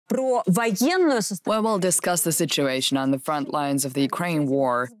We will discuss the situation on the front lines of the Ukraine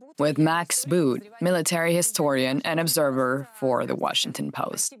war with Max Boot, military historian and observer for The Washington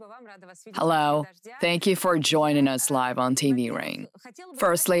Post. Hello, thank you for joining us live on TV Ring.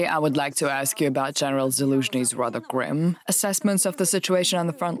 Firstly, I would like to ask you about General Zaluzhnyi's rather grim assessments of the situation on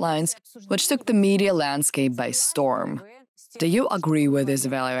the front lines, which took the media landscape by storm. Do you agree with his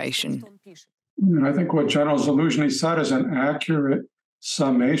evaluation? I think what General Zaluzhnyi said is an accurate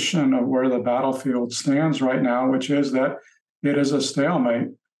summation of where the battlefield stands right now, which is that it is a stalemate.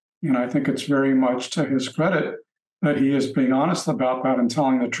 And I think it's very much to his credit that he is being honest about that and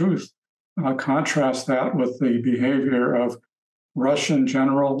telling the truth. Contrast that with the behavior of Russian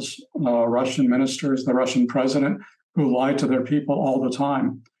generals, Russian ministers, the Russian president, who lie to their people all the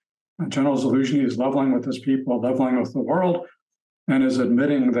time. General Zaluzhnyi is leveling with his people, leveling with the world, and is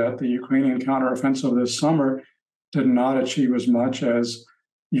admitting that the Ukrainian counteroffensive this summer did not achieve as much as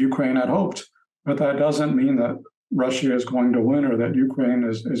Ukraine had hoped. But that doesn't mean that Russia is going to win or that Ukraine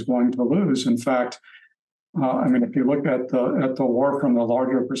is going to lose. In fact, if you look at the war from the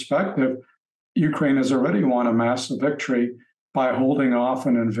larger perspective, Ukraine has already won a massive victory by holding off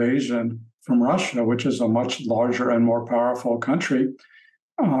an invasion from Russia, which is a much larger and more powerful country.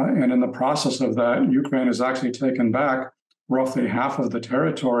 And in the process of that, Ukraine has actually taken back roughly half of the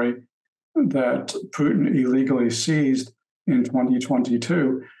territory that Putin illegally seized in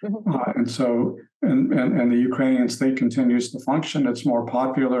 2022. And the Ukrainian state continues to function. It's more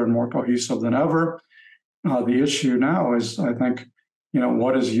popular and more cohesive than ever. The issue now is, I think,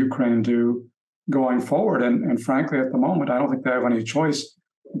 what does Ukraine do going forward? And frankly, at the moment, I don't think they have any choice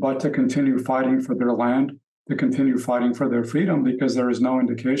but to continue fighting for their land, to continue fighting for their freedom, because there is no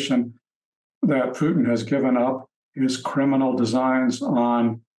indication that Putin has given up his criminal designs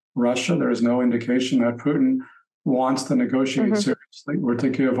on Russia. There is no indication that Putin wants to negotiate seriously or to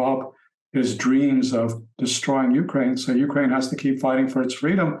give up his dreams of destroying Ukraine. So Ukraine has to keep fighting for its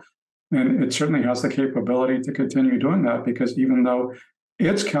freedom. And it certainly has the capability to continue doing that, because even though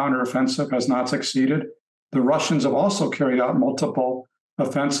its counteroffensive has not succeeded, the Russians have also carried out multiple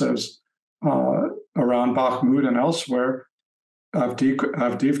offensives around Bakhmut and elsewhere,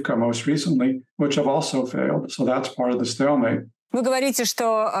 Avdiivka most recently, which have also failed. So that's part of the stalemate.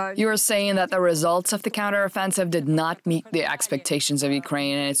 You are saying that the results of the counteroffensive did not meet the expectations of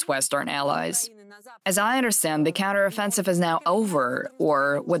Ukraine and its Western allies. As I understand, the counteroffensive is now over,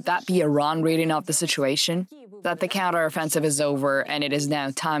 or would that be a wrong reading of the situation? That the counteroffensive is over and it is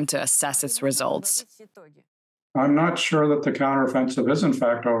now time to assess its results? I'm not sure that the counteroffensive is in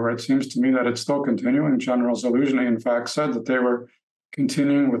fact over. It seems to me that it's still continuing. General Zaluzhnyi, in fact, said that they were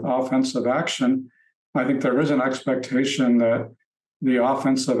continuing with offensive action. I think there is an expectation that the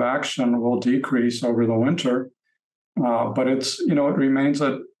offensive action will decrease over the winter, but it remains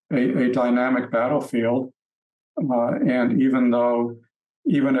a dynamic battlefield. And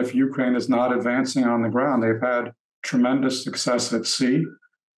even if Ukraine is not advancing on the ground, they've had tremendous success at sea.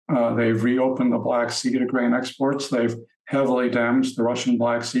 They've reopened the Black Sea to grain exports. They've heavily damaged the Russian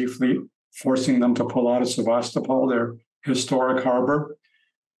Black Sea fleet, forcing them to pull out of Sevastopol, their historic harbor.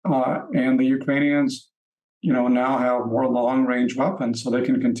 And the Ukrainians, now have more long-range weapons, so they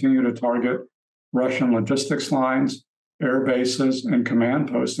can continue to target Russian logistics lines, air bases, and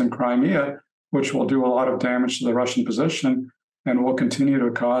command posts in Crimea, which will do a lot of damage to the Russian position and will continue to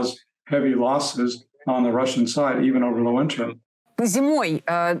cause heavy losses on the Russian side, even over the winter.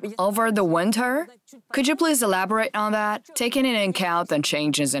 Over the winter? Could you please elaborate on that? Taking into account the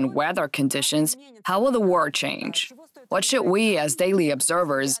changes in weather conditions, how will the war change? What should we, as daily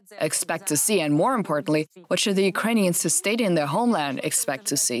observers, expect to see? And more importantly, what should the Ukrainians who stayed in their homeland expect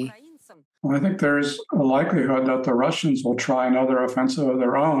to see? Well, I think there's a likelihood that the Russians will try another offensive of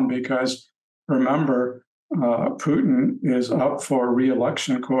their own because, remember, Putin is up for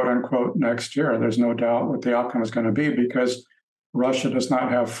re-election, quote unquote, next year. There's no doubt what the outcome is going to be because Russia does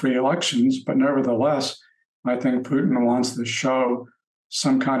not have free elections. But nevertheless, I think Putin wants to show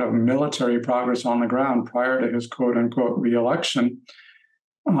some kind of military progress on the ground prior to his quote unquote re-election.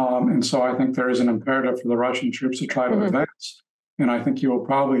 And so I think there is an imperative for the Russian troops to try to advance. And I think you will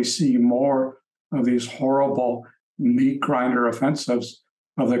probably see more of these horrible meat grinder offensives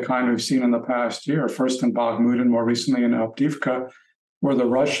of the kind we've seen in the past year, first in Bakhmut and more recently in Avdiivka, where the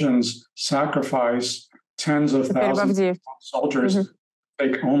Russians sacrifice tens of thousands of soldiers to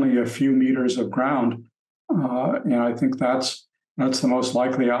take only a few meters of ground. And I think that's the most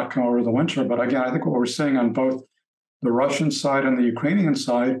likely outcome over the winter. But again, I think what we're seeing on both the Russian side and the Ukrainian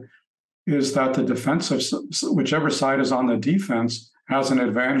side is that the defensive, whichever side is on the defense, has an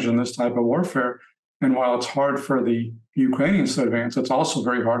advantage in this type of warfare And while it's hard for the Ukrainians to advance, it's also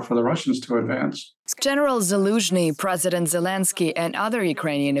very hard for the Russians to advance. General Zaluzhnyi, President Zelensky, and other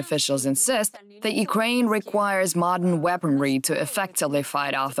Ukrainian officials insist that Ukraine requires modern weaponry to effectively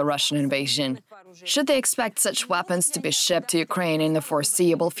fight off the Russian invasion. Should they expect such weapons to be shipped to Ukraine in the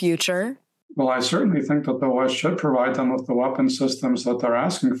foreseeable future? Well, I certainly think that the West should provide them with the weapon systems that they're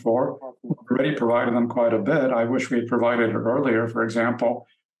asking for. We've already provided them quite a bit. I wish we had provided it earlier. For example,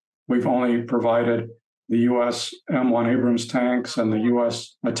 we've only provided the U.S. M1 Abrams tanks and the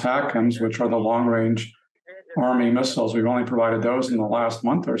U.S. ATACMS, which are the long-range Army missiles. We've only provided those in the last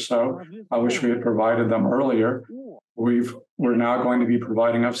month or so. I wish we had provided them earlier. We're now going to be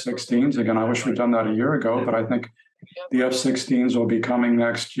providing F-16s. Again, I wish we'd done that a year ago, but I think the F-16s will be coming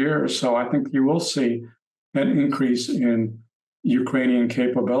next year. So I think you will see an increase in Ukrainian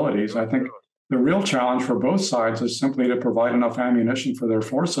capabilities. I think the real challenge for both sides is simply to provide enough ammunition for their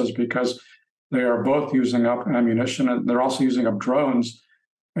forces, because they are both using up ammunition, and they're also using up drones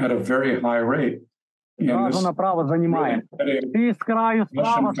at a very high rate. Yes,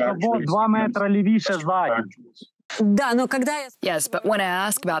 but when I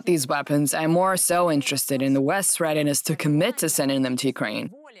ask about these weapons, I'm more so interested in the West's readiness to commit to sending them to Ukraine,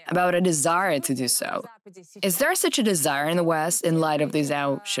 about a desire to do so. Is there such a desire in the West in light of these,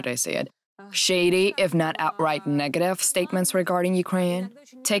 how should I say it, shady, if not outright negative, statements regarding Ukraine?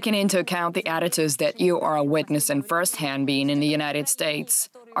 Taking into account the attitudes that you are witnessing firsthand being in the United States,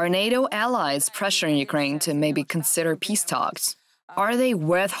 are NATO allies pressuring Ukraine to maybe consider peace talks? Are they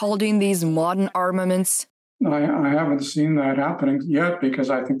withholding these modern armaments? I haven't seen that happening yet, because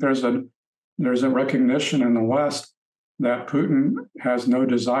I think there's a recognition in the West that Putin has no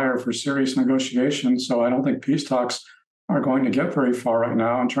desire for serious negotiations. So I don't think peace talks are going to get very far right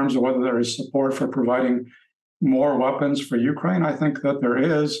now. In terms of whether there is support for providing more weapons for Ukraine, I think that there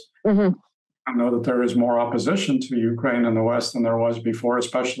is. Mm-hmm. I know that there is more opposition to Ukraine in the West than there was before,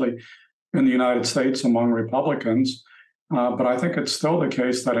 especially in the United States among Republicans. But I think it's still the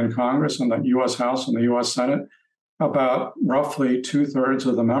case that in Congress and the U.S. House and the U.S. Senate, about roughly 2/3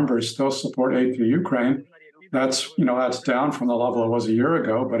 of the members still support aid to Ukraine. That's down from the level it was a year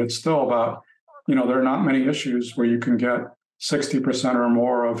ago, but it's still about, there are not many issues where you can get 60% or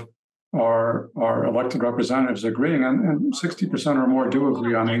more of our elected representatives agreeing, and 60% or more do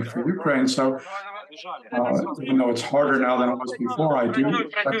agree on aid for Ukraine. So, even though it's harder now than it was before, I do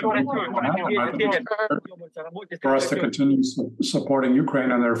expect for us to continue supporting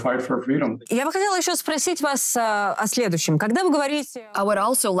Ukraine in their fight for freedom. I would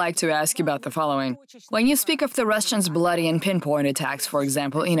also like to ask you about the following. When you speak of the Russians' bloody and pinpoint attacks, for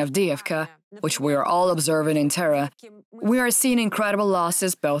example, in Avdiivka, which we are all observing in terror, we are seeing incredible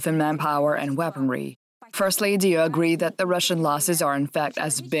losses both in manpower and weaponry. Firstly, do you agree that the Russian losses are in fact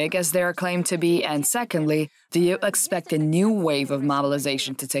as big as they are claimed to be? And secondly, do you expect a new wave of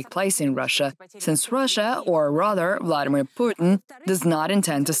mobilization to take place in Russia, since Russia, or rather Vladimir Putin, does not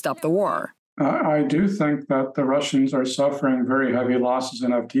intend to stop the war? I do think that the Russians are suffering very heavy losses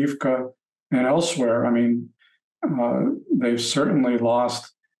in Avdiivka and elsewhere. I mean, they've certainly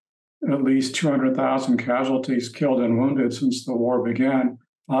lost at least 200,000 casualties, killed and wounded, since the war began,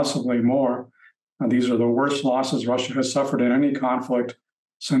 possibly more. These are the worst losses Russia has suffered in any conflict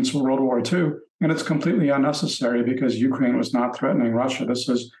since World War II. And it's completely unnecessary, because Ukraine was not threatening Russia. This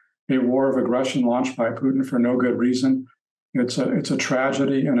is a war of aggression launched by Putin for no good reason. It's a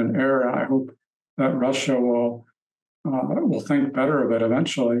tragedy and an error. I hope that Russia will think better of it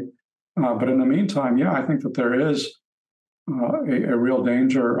eventually. But in the meantime, I think that there is a real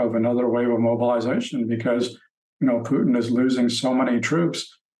danger of another wave of mobilization, because Putin is losing so many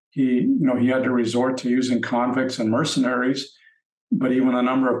troops. He had to resort to using convicts and mercenaries, but even the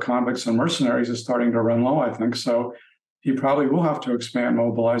number of convicts and mercenaries is starting to run low, I think. So he probably will have to expand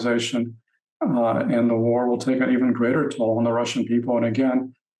mobilization, and the war will take an even greater toll on the Russian people, and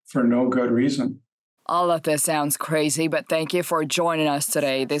again, for no good reason. All of this sounds crazy, but thank you for joining us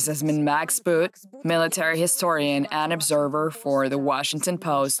today. This has been Max Boot, military historian and observer for The Washington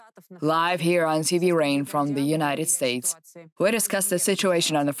Post, live here on TV Rain from the United States. We discuss the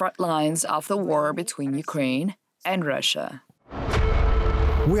situation on the front lines of the war between Ukraine and Russia.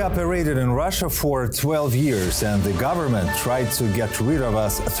 We operated in Russia for 12 years, and the government tried to get rid of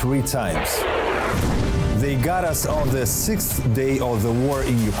us 3 times. They got us on the 6th day of the war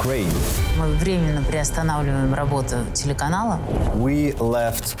in Ukraine. Мы временно приостанавливаем работу телеканала. We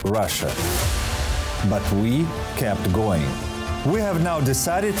left Russia, but we kept going. We have now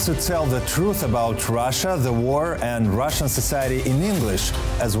decided to tell the truth about Russia, the war, and Russian society in English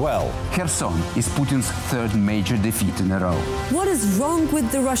as well. Kherson is Putin's third major defeat in a row. What is wrong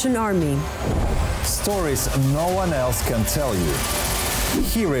with the Russian army? Stories no one else can tell you.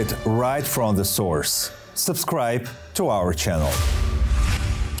 Hear it right from the source. Subscribe to our channel.